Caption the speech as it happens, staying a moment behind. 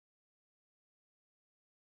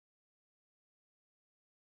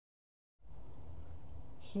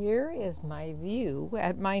Here is my view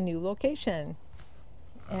at my new location.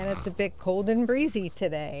 And it's a bit cold and breezy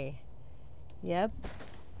today. Yep.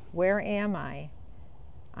 Where am I?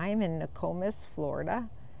 I'm in Nokomis, Florida.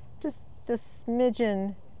 Just a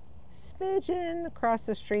smidgen across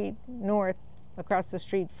the street, north, across the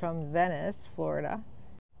street from Venice, Florida.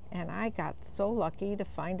 And I got so lucky to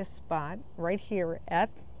find a spot right here at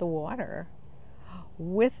the water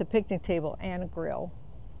with a picnic table and a grill.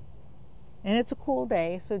 And it's a cool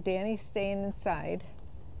day, so Danny's staying inside.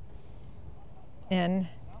 And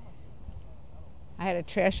I had to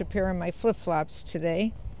trash a pair of my flip-flops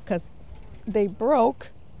today because they broke.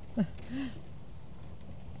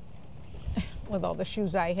 With all the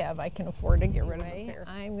shoes I have, I can afford to get rid of them.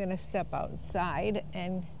 I'm gonna step outside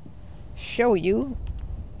and show you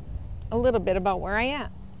a little bit about where I am.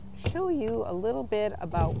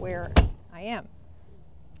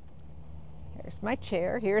 Here's my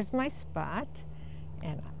chair, here's my spot,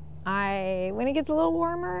 and when it gets a little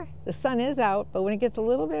warmer, the sun is out, but when it gets a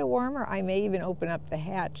little bit warmer, I may even open up the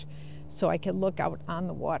hatch so I can look out on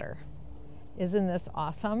the water. Isn't this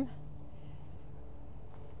awesome?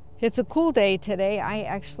 It's a cool day today. I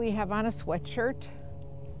actually have on a sweatshirt.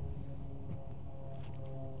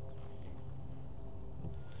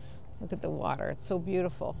 Look at the water, it's so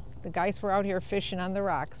beautiful. The guys were out here fishing on the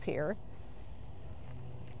rocks here.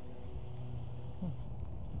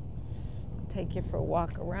 I'll take you for a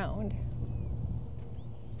walk around.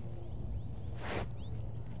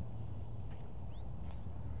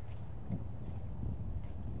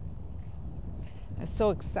 I was so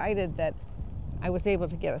excited that I was able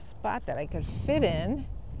to get a spot that I could fit in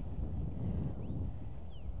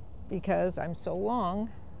because I'm so long.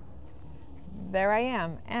 There I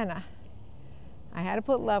am, and I had to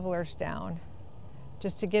put levelers down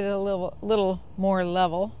just to get it a little more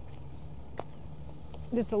level,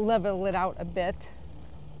 just to level it out a bit.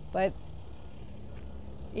 But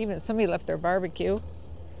even somebody left their barbecue.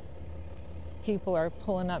 People are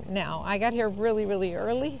pulling up now. I got here really, really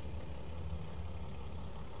early.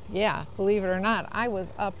 Yeah, believe it or not, I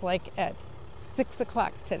was up like at 6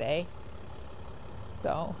 o'clock today.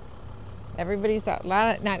 So everybody's out,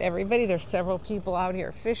 not everybody, there's several people out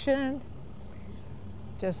here fishing,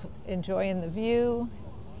 just enjoying the view.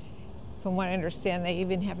 From what I understand, they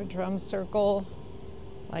even have a drum circle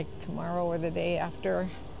like tomorrow or the day after.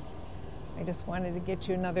 I just wanted to get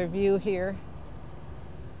you another view here.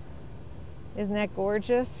 Isn't that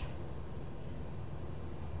gorgeous?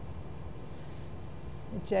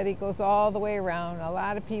 The jetty goes all the way around. A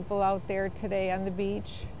lot of people out there today on the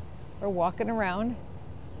beach or walking around.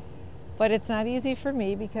 But it's not easy for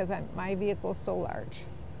me because my vehicle's so large.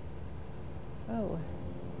 Oh.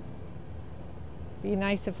 Be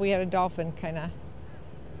nice if we had a dolphin kind of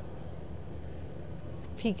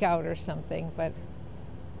peek out or something, but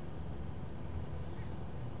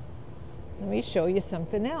let me show you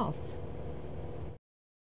something else.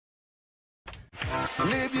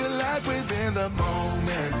 Live your life within the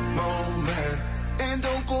moment, and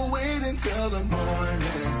don't go wait until the morning.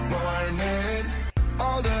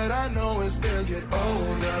 All that I know is we'll get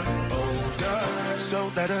older.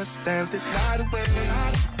 So let us dance this night away.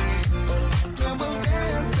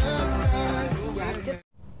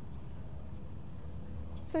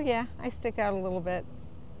 So yeah, I stick out a little bit.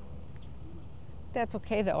 That's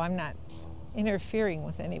okay though, I'm not interfering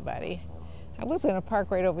with anybody. I was gonna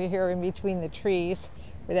park right over here in between the trees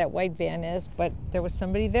where that white van is, but there was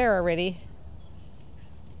somebody there already.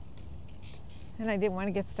 And I didn't want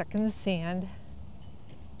to get stuck in the sand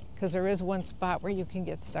because there is one spot where you can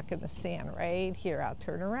get stuck in the sand right here. I'll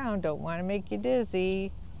turn around, don't want to make you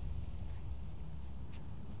dizzy.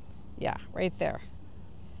 Yeah, right there.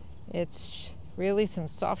 It's really some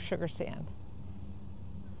soft sugar sand.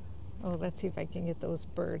 Oh, let's see if I can get those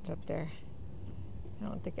birds up there. I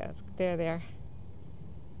don't think they're there.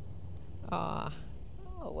 Oh,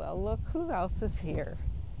 well, look who else is here.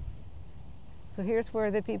 So here's where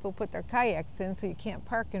the people put their kayaks in, so you can't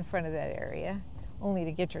park in front of that area, only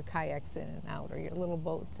to get your kayaks in and out or your little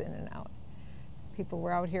boats in and out. People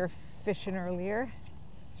were out here fishing earlier.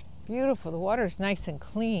 Beautiful, the water's nice and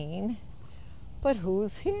clean. But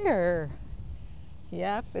who's here?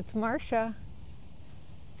 Yep, it's Marcia.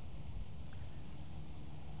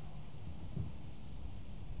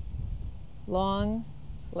 Long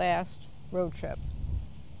last road trip.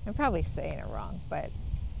 I'm probably saying it wrong, but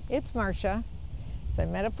it's Marcia. So I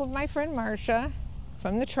met up with my friend Marcia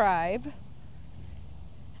from the tribe.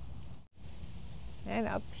 And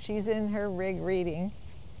up, she's in her rig reading.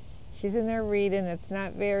 She's in there reading. It's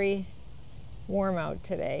not very warm out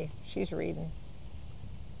today. She's reading.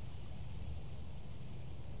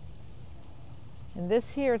 And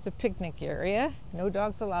this here is a picnic area. No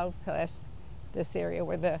dogs allowed past this area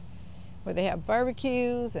where they have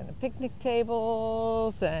barbecues and the picnic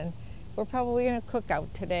tables, and we're probably gonna cook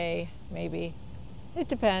out today, maybe. It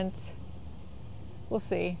depends. We'll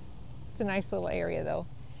see. It's a nice little area though.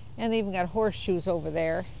 And they even got horseshoes over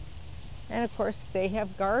there. And of course they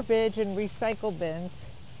have garbage and recycle bins,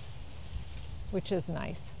 which is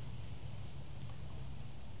nice.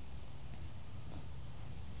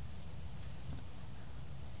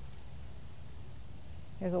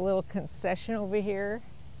 There's a little concession over here,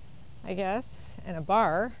 I guess, and a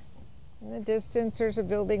bar. In the distance, there's a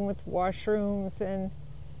building with washrooms and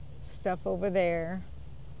stuff over there.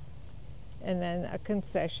 And then a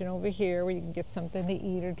concession over here where you can get something to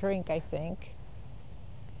eat or drink, I think.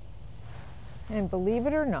 And believe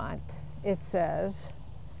it or not, it says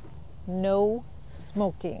no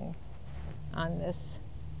smoking on in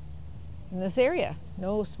this area.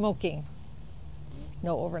 No smoking.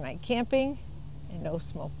 No overnight camping and no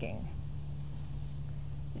smoking.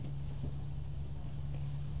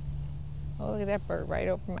 Oh, look at that bird right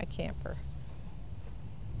over my camper.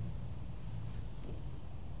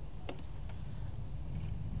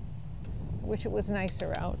 Wish it was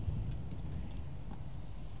nicer out.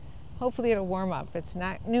 Hopefully it'll warm up. It's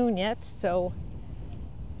not noon yet, so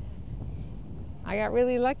I got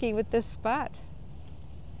really lucky with this spot.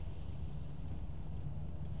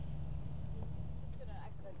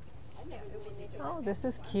 Oh, this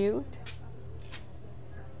is cute.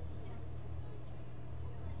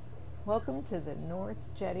 Welcome to the North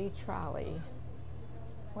Jetty Trolley.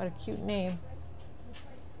 What a cute name.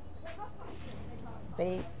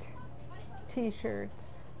 Baked,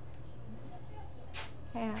 t-shirts,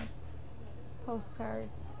 hats, postcards.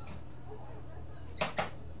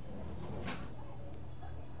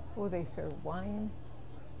 Oh, they serve wine.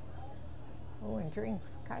 Oh, and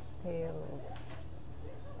drinks, cocktails.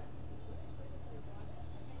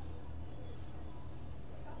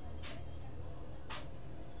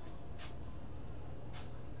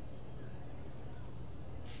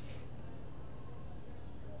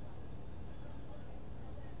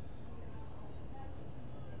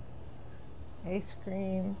 Ice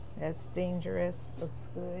cream, that's dangerous, looks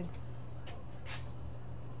good.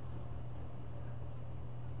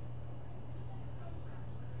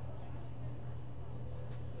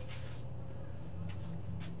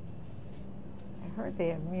 I heard they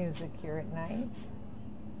have music here at night.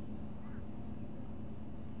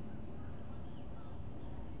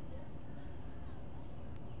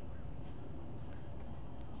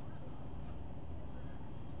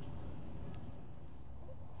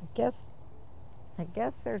 I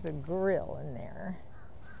guess there's a grill in there,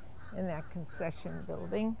 in that concession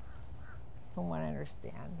building, from what I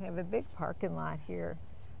understand. They have a big parking lot here.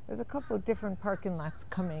 There's a couple of different parking lots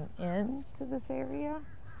coming in to this area,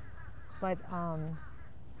 but I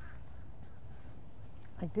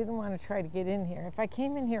didn't want to try to get in here. If I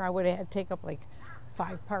came in here, I would have had to take up like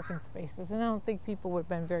 5 parking spaces, and I don't think people would have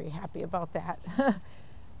been very happy about that,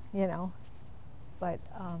 you know, but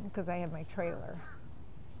because I have my trailer.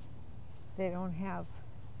 They don't have,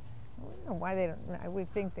 I don't know why they don't, I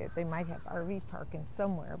would think that they might have RV parking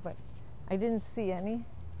somewhere, but I didn't see any.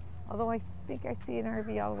 Although I think I see an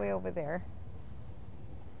RV all the way over there.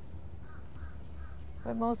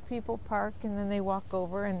 But most people park and then they walk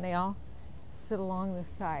over and they all sit along the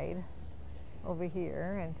side over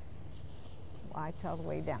here and watch all the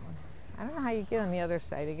way down. I don't know how you get on the other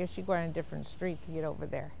side. I guess you go on a different street to get over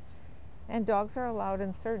there. And dogs are allowed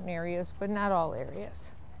in certain areas, but not all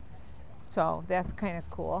areas. So that's kind of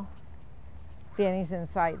cool. Danny's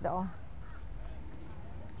inside though.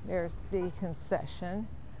 There's the concession.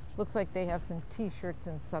 Looks like they have some t-shirts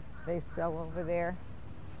and stuff they sell over there.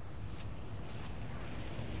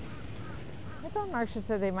 I thought Marcia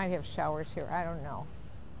said they might have showers here. I don't know.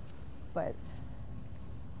 But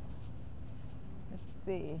let's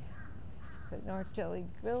see. The North Jelly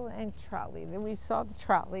Grill and Trolley. Then we saw the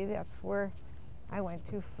trolley. That's where I went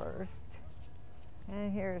to first.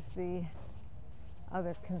 And here's the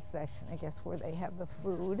other concession, I guess, where they have the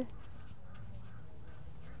food.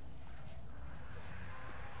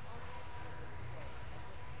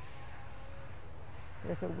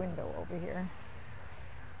 There's a window over here.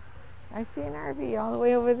 I see an RV all the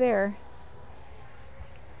way over there.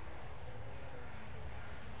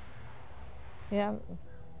 Yeah.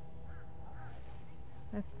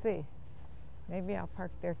 Let's see. Maybe I'll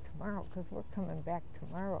park there tomorrow because we're coming back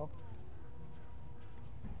tomorrow.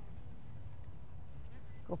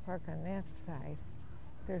 Go park on that side.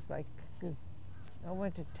 There's like a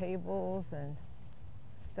bunch of tables and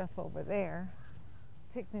stuff over there.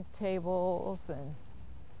 Picnic tables and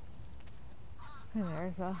And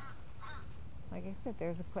there's a, like I said,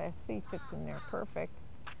 there's a Class C fits in there perfect.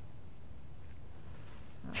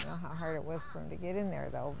 I don't know how hard it was for him to get in there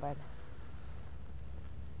though, but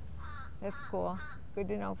that's cool. Good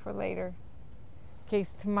to know for later, in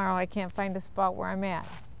case tomorrow I can't find a spot where I'm at.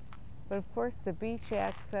 But of course the beach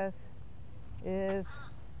access is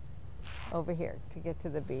over here. To get to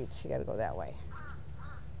the beach, you gotta go that way.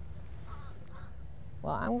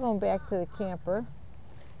 Well, I'm going back to the camper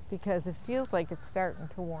because it feels like it's starting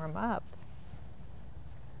to warm up.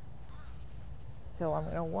 So I'm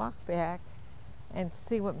gonna walk back and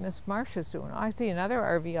see what Miss Marsha's doing. Oh, I see another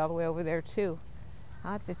RV all the way over there too.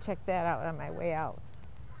 I'll have to check that out on my way out.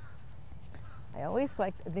 I always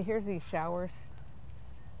like, here's these showers.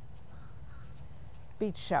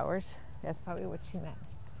 Beach showers, that's probably what she meant.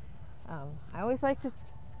 I always like to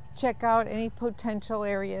check out any potential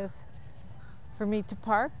areas for me to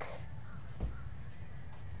park.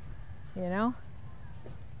 You know,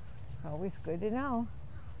 it's always good to know.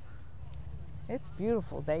 It's a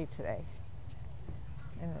beautiful day today.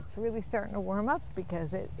 And it's really starting to warm up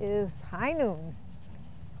because it is high noon.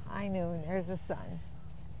 High noon, there's the sun.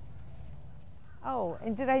 Oh,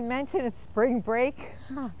 and did I mention it's spring break?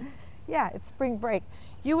 Yeah, it's spring break.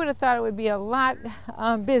 You would have thought it would be a lot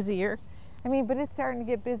busier. I mean, but it's starting to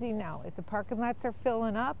get busy now. The parking lots are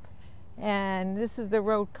filling up, and this is the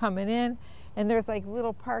road coming in, and there's like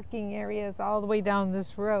little parking areas all the way down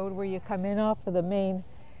this road where you come in off of the main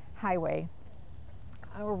highway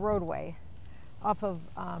or roadway off of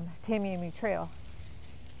Tamiami Trail.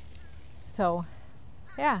 So,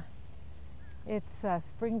 yeah, it's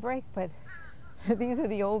spring break, but these are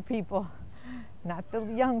the old people, not the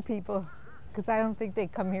young people, because I don't think they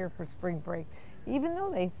come here for spring break. Even though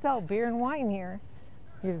they sell beer and wine here.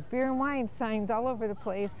 There's beer and wine signs all over the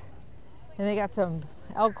place. And they got some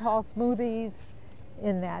alcohol smoothies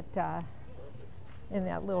in that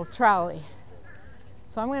little trolley.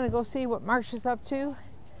 So I'm gonna go see what Marsha's up to.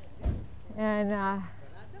 And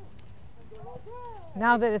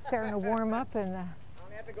now that it's starting to warm up and the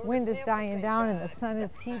wind is dying down and the sun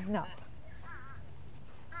is heating up.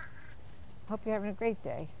 Hope you're having a great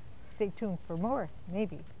day. Stay tuned for more,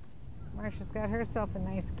 maybe. Marsha's got herself a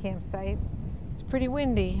nice campsite. It's pretty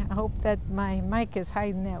windy. I hope that my mic is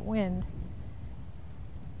hiding that wind.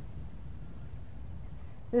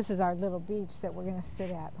 This is our little beach that we're gonna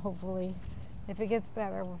sit at, hopefully. If it gets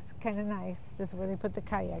better, it's kind of nice. This is where they put the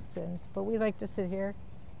kayaks in. But we like to sit here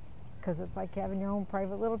because it's like having your own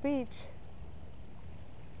private little beach.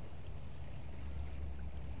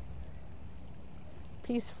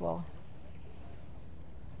 Peaceful.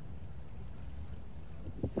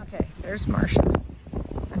 Okay, there's Marsha.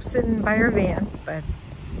 I'm sitting by her van, but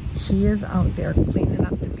she is out there cleaning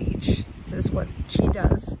up the beach. This is what she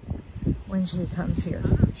does when she comes here.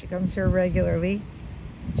 She comes here regularly.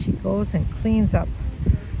 She goes and cleans up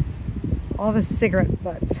all the cigarette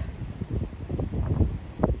butts.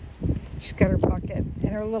 She's got her bucket and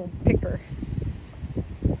her little picker.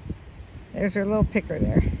 There's her little picker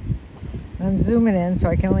there. I'm zooming in so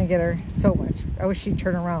I can only get her so much. I wish she'd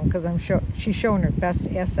turn around because she's showing her best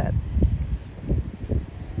asset.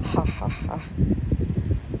 Ha ha ha.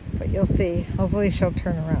 But you'll see. Hopefully she'll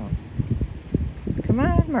turn around. Come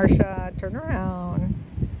on, Marsha, turn around.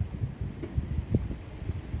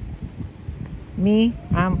 Me,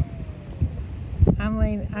 I'm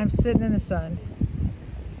sitting in the sun.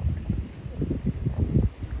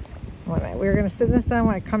 We're gonna sit in the sun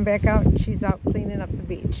when I come back out and she's out cleaning up the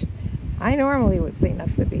beach. I normally would clean up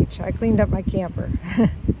the beach. I cleaned up my camper.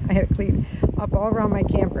 I had to clean up all around my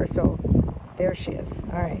camper, so there she is.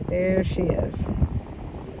 All right, there she is.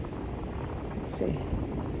 Let's see.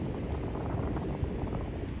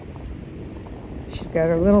 She's got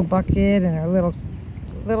her little bucket and her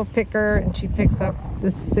little picker, and she picks up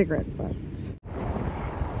the cigarette butts.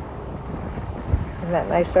 Isn't that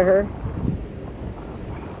nice of her?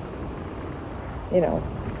 You know,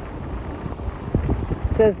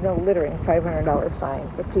 it says no littering, $500 fine,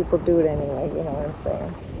 but people do it anyway, you know what I'm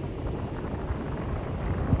saying?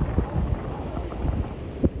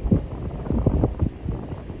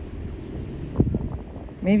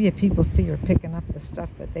 Maybe if people see her picking up the stuff,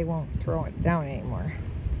 but they won't throw it down anymore.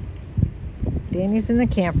 Danny's in the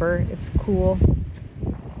camper. It's cool.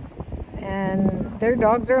 And their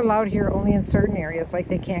dogs are allowed here only in certain areas. Like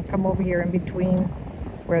they can't come over here in between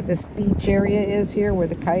where this beach area is here, where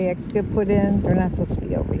the kayaks get put in. They're not supposed to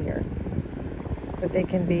be over here. But they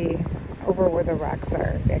can be over where the rocks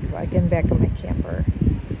are, like in back of my camper.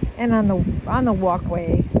 And on the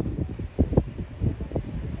walkway.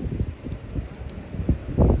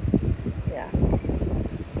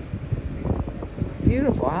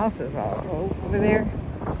 beautiful houses all over there.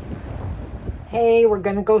 Hey, we're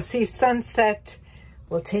gonna go see sunset.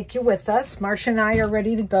 We'll take you with us. Marsha and I are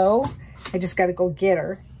ready to go. I just gotta go get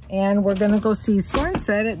her. And we're gonna go see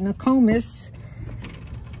sunset at Nokomis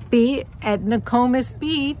Beach.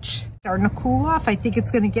 Starting to cool off. I think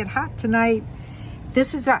it's gonna get hot tonight.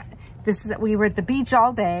 We were at the beach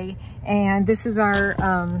all day, and this is our,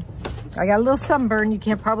 I got a little sunburn. You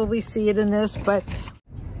can't probably see it in this, but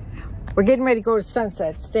we're getting ready to go to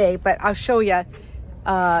sunset stay, but I'll show you.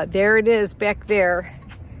 There it is back there.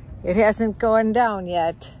 It hasn't gone down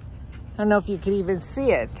yet. I don't know if you can even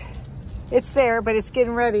see it. It's there, but it's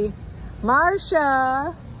getting ready.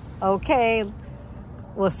 Marsha! Okay,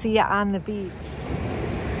 we'll see you on the beach.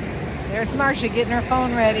 There's Marsha getting her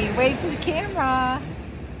phone ready. Wave to the camera.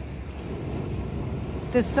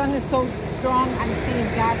 The sun is so strong, I'm seeing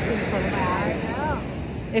Godsend for the last.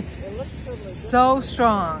 It's so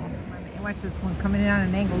strong. Watch this one coming in on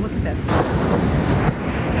an angle. Look at this.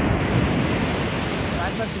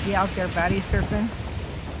 I'd love to be out there body surfing.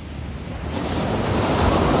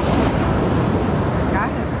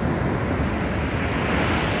 Got him.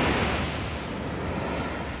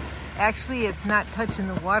 Actually, it's not touching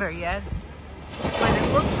the water yet, but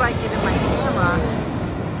it looks like it in my camera.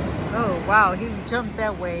 Oh, wow, he jumped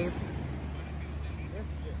that wave.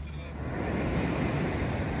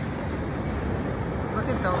 Look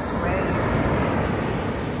at those waves.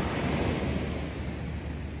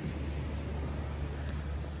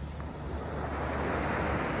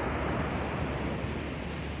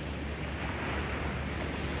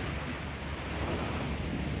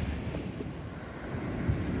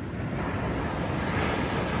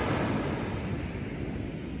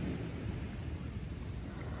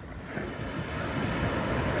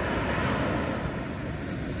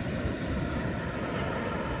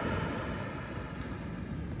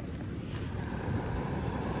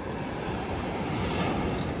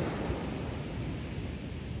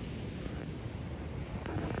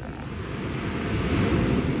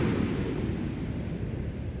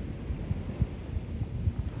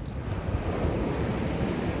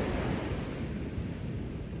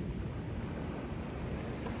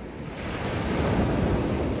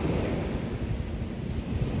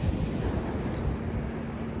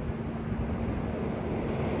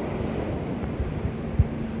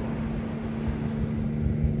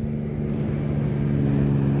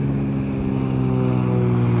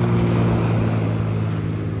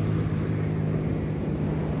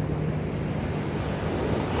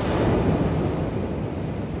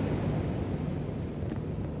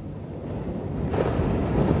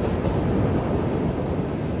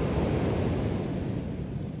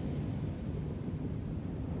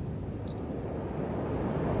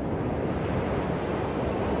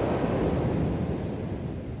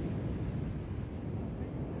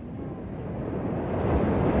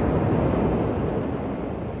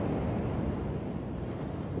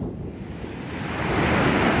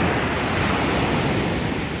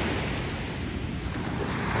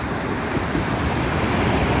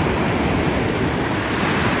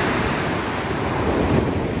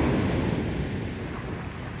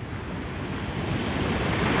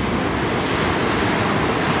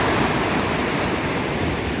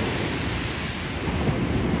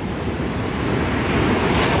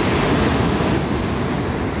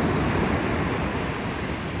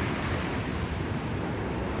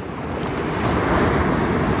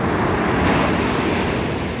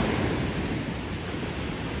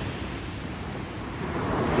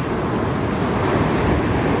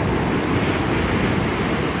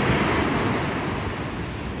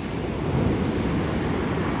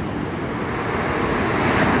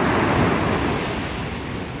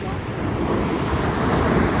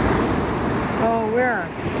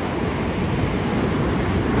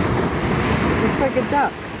 Like a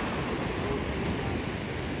duck.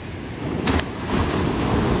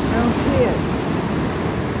 I don't see it.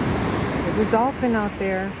 There's a dolphin out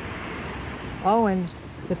there. Oh, and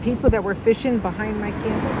the people that were fishing behind my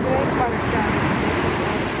camper today caught a shot.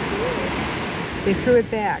 They threw it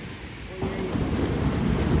back.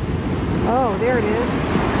 Oh, there it is.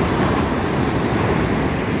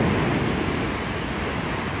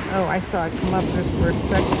 Oh, I saw it come up just for a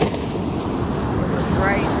second. It was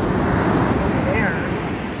right there.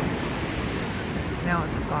 Now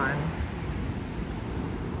it's gone.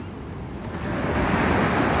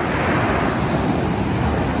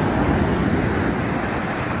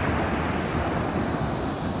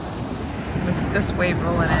 Look at this wave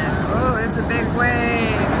rolling in. Oh, it's a big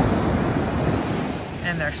wave.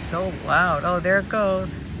 And they're so loud. Oh, there it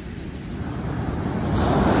goes.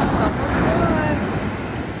 It's almost gone.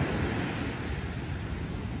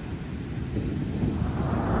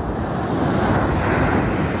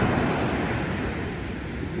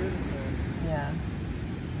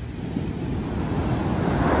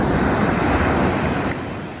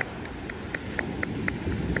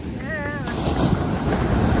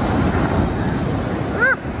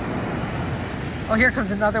 here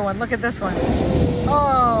comes another one. Look at this one.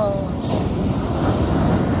 Oh.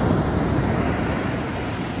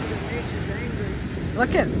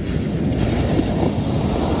 Look at.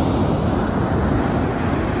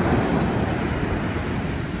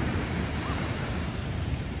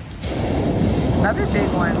 Another big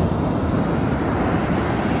one.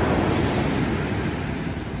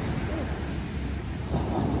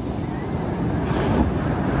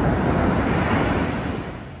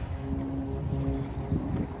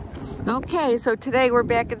 Okay, so today we're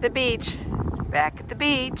back at the beach. Back at the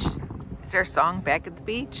beach. Is there a song, Back at the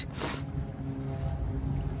Beach?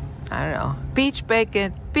 I don't know. Beach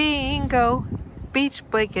blanket bingo. Beach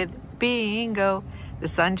blanket bingo. The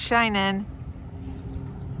sun's shining.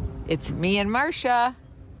 It's me and Marcia.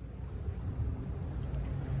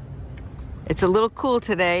 It's a little cool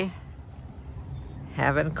today.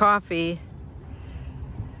 Having coffee.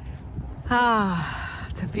 Ah,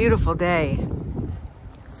 it's a beautiful day.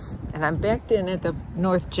 And I'm backed in at the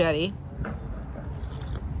North Jetty.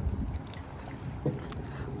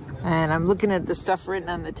 And I'm looking at the stuff written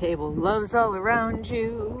on the table. Love's all around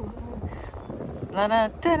you. La da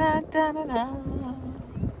da da da da da.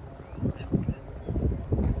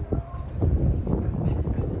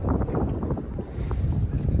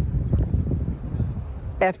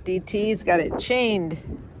 FDT's got it chained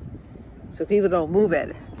so people don't move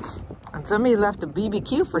it. And somebody left a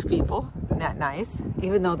BBQ for people. Not nice,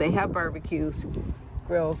 even though they have barbecue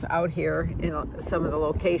grills out here in some of the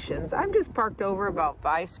locations. I'm just parked over about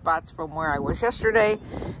 5 spots from where I was yesterday.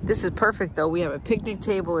 This is perfect though. We have a picnic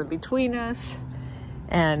table in between us.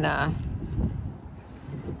 And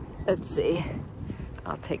let's see.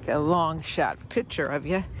 I'll take a long shot picture of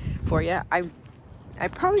you for you. I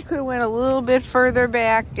probably could have went a little bit further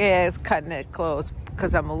back. Yeah, it's cutting it close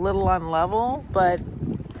because I'm a little unlevel, but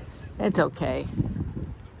it's okay.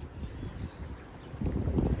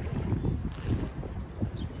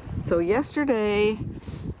 So yesterday,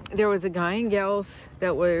 there was a guy and gals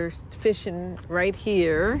that were fishing right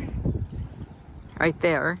here, right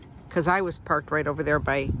there, because I was parked right over there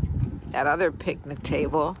by that other picnic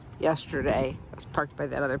table yesterday. I was parked by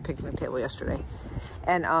that other picnic table yesterday.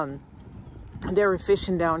 And they were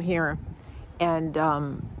fishing down here, and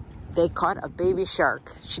they caught a baby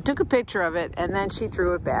shark. She took a picture of it, and then she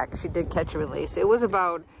threw it back. She did catch and release. It was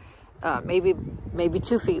about maybe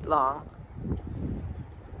 2 feet long.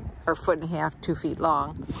 Or 1.5 feet, 2 feet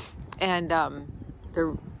long. And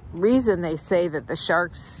the reason they say that the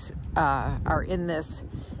sharks are in this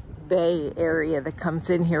bay area that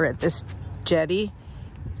comes in here at this jetty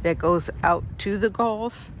that goes out to the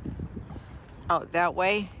Gulf, out that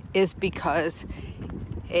way, is because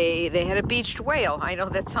they had a beached whale. I know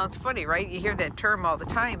that sounds funny, right? You hear that term all the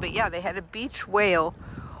time, but yeah, they had a beached whale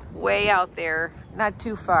way out there, not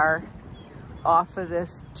too far off of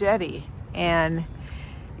this jetty. And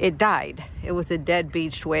it died. It was a dead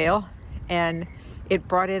beached whale, and it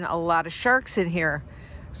brought in a lot of sharks in here.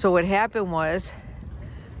 So what happened was,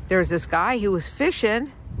 there's this guy who was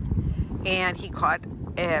fishing, and he caught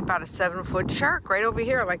about a 7-foot shark right over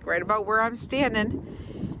here, like right about where I'm standing.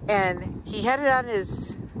 And he had it on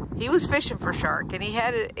his, he was fishing for shark, and he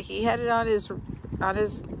had it on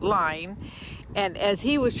his line. And as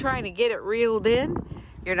he was trying to get it reeled in,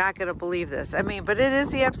 you're not going to believe this. I mean, but it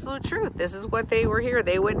is the absolute truth. This is what they were here.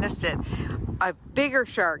 They witnessed it. A bigger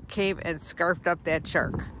shark came and scarfed up that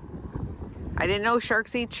shark. I didn't know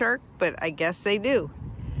sharks eat shark, but I guess they do.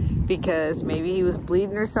 Because maybe he was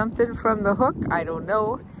bleeding or something from the hook. I don't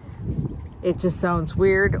know. It just sounds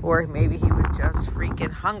weird. Or maybe he was just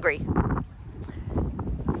freaking hungry.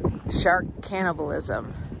 Shark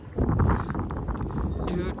cannibalism.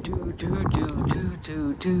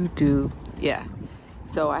 Do. Yeah.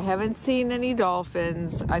 So I haven't seen any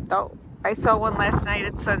dolphins. I thought I saw one last night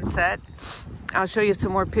at sunset. I'll show you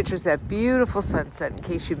some more pictures of that beautiful sunset in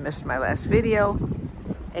case you missed my last video.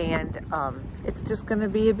 And it's just going to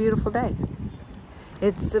be a beautiful day.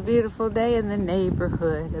 It's a beautiful day in the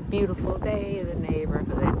neighborhood. A beautiful day in the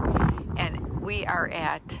neighborhood. And we are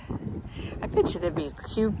at, I bet you that'd be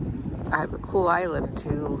cute. I have a cool island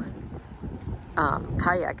to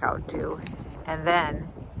kayak out to. And then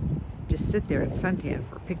just sit there and suntan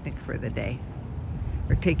for a picnic for the day,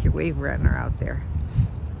 or take your wave runner out there.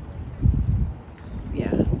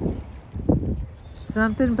 Yeah,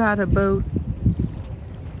 something about a boat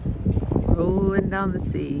rolling down the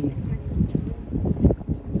sea,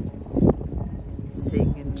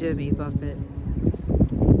 singing Jimmy Buffett.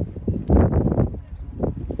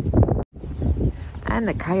 And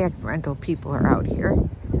the kayak rental people are out here.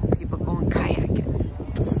 People going kayaking.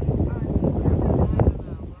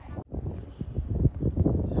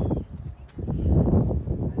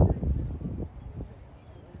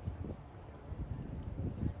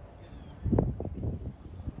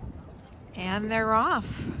 And they're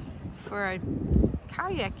off for a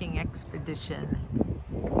kayaking expedition.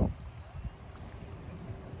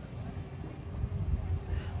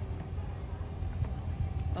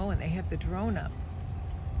 Oh, and they have the drone up.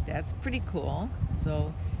 That's pretty cool.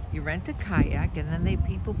 So you rent a kayak, and then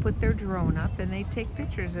people put their drone up and they take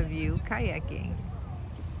pictures of you kayaking.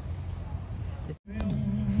 This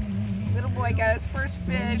little boy got his first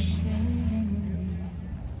fish.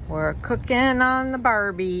 We're cooking on the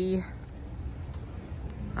Barbie.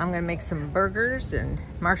 I'm gonna make some burgers, and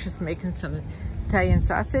Marsha's making some Italian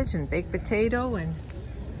sausage and baked potato and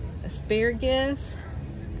asparagus.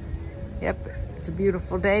 Yep, it's a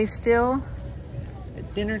beautiful day still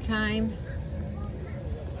at dinner time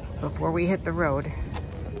before we hit the road.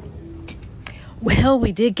 Well,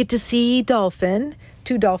 we did get to see dolphin.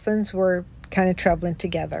 2 dolphins were kind of traveling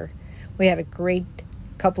together. We had a great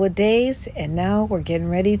couple of days, and now we're getting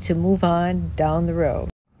ready to move on down the road.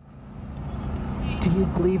 Do you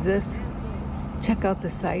believe this? Check out the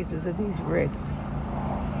sizes of these rigs.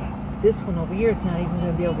 This one over here is not even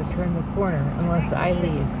going to be able to turn the corner unless I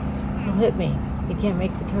leave. He'll hit me. He can't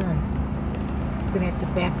make the turn. He's going to have to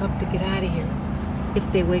back up to get out of here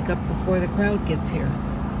if they wake up before the crowd gets here.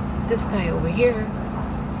 This guy over here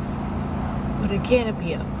put a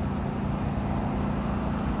canopy up.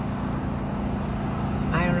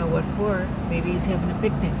 I don't know what for. Maybe he's having a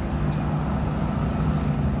picnic.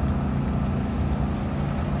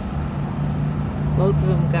 Both of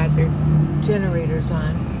them got their generators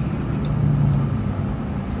on.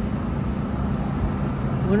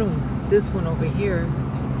 One of them, this one over here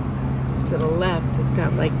to the left, has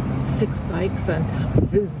got like 6 bikes on top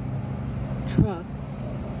of his truck.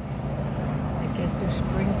 I guess they're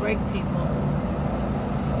spring break people.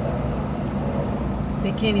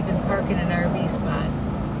 They can't even park in an RV spot.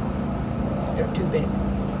 They're too big.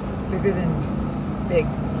 Bigger than big.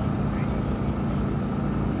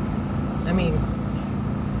 I mean,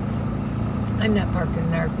 I'm not parked in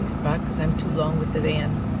an RV spot because I'm too long with the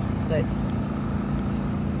van, but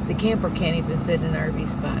the camper can't even fit in an RV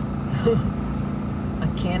spot. A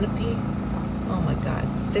canopy? Oh my God.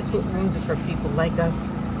 That's what ruins it for people like us.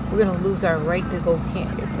 We're going to lose our right to go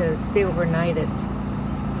to stay overnight at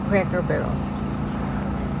Cracker Barrel.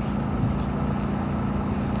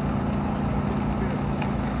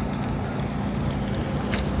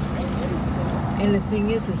 And the thing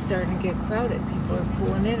is, it's starting to get crowded. People are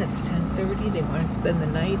pulling in. It's 10:30. They want to spend the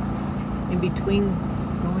night in between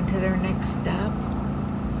going to their next stop.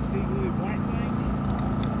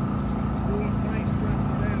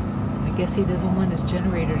 I guess he doesn't want his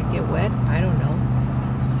generator to get wet. I don't know.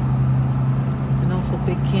 It's an awful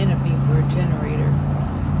big canopy for a generator.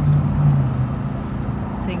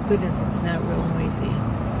 Thank goodness it's not real noisy.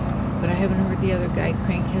 But I haven't heard the other guy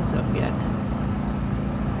crank his up yet.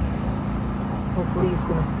 Hopefully he's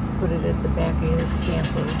going to put it at the back of his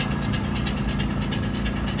camper.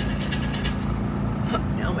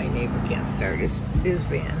 Now my neighbor can't start his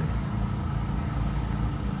van.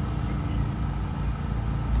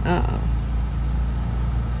 Uh-oh.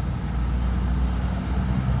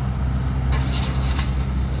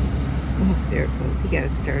 Oh, there it goes. He got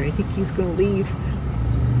it started. I think he's going to leave.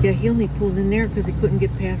 Yeah, he only pulled in there because he couldn't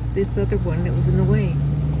get past this other one that was in the way.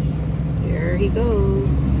 There he goes.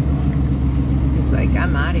 He's like,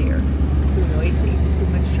 I'm out of here. Too noisy. Too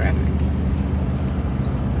much traffic.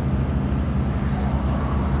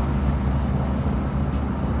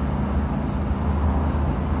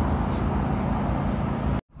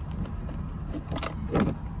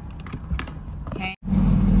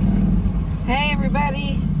 Hey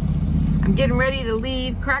everybody, I'm getting ready to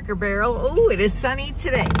leave Cracker Barrel. Oh, it is sunny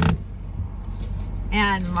today.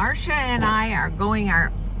 And Marcia and I are going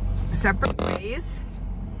our separate ways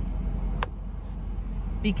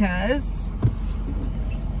because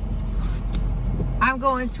I'm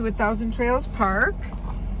going to 1,000 Trails Park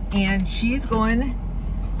and she's going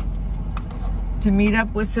to meet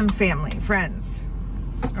up with some family, friends.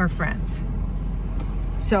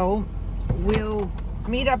 So we'll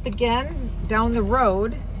meet up again down the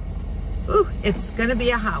road. Ooh, it's gonna be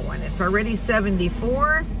a hot one. It's already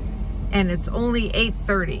 74 and it's only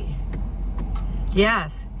 8:30.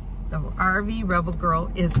 Yes, the RVRebel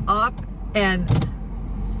Girl is up and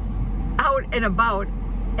out and about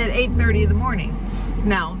at 8:30 in the morning.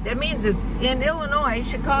 Now, that means that in Illinois,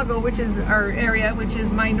 Chicago, which is our area, which is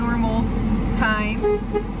my normal time.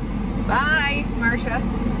 Bye, Marcia.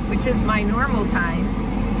 Which is my normal time.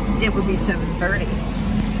 It would be 7:30.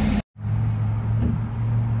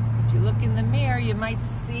 If you look in the mirror, you might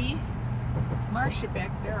see Marcia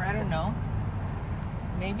back there. I don't know.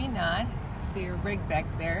 Maybe not. See her rig back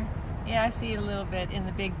there. Yeah, I see it a little bit in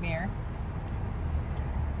the big mirror.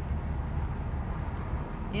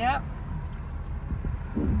 Yep.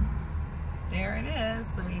 There it is.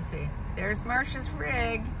 Let me see. There's Marcia's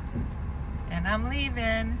rig. And I'm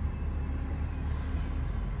leaving.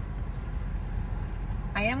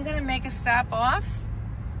 I am going to make a stop off.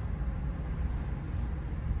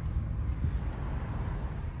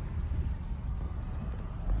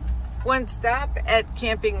 One stop at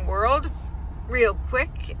Camping World real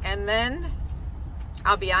quick, and then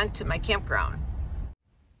I'll be on to my campground.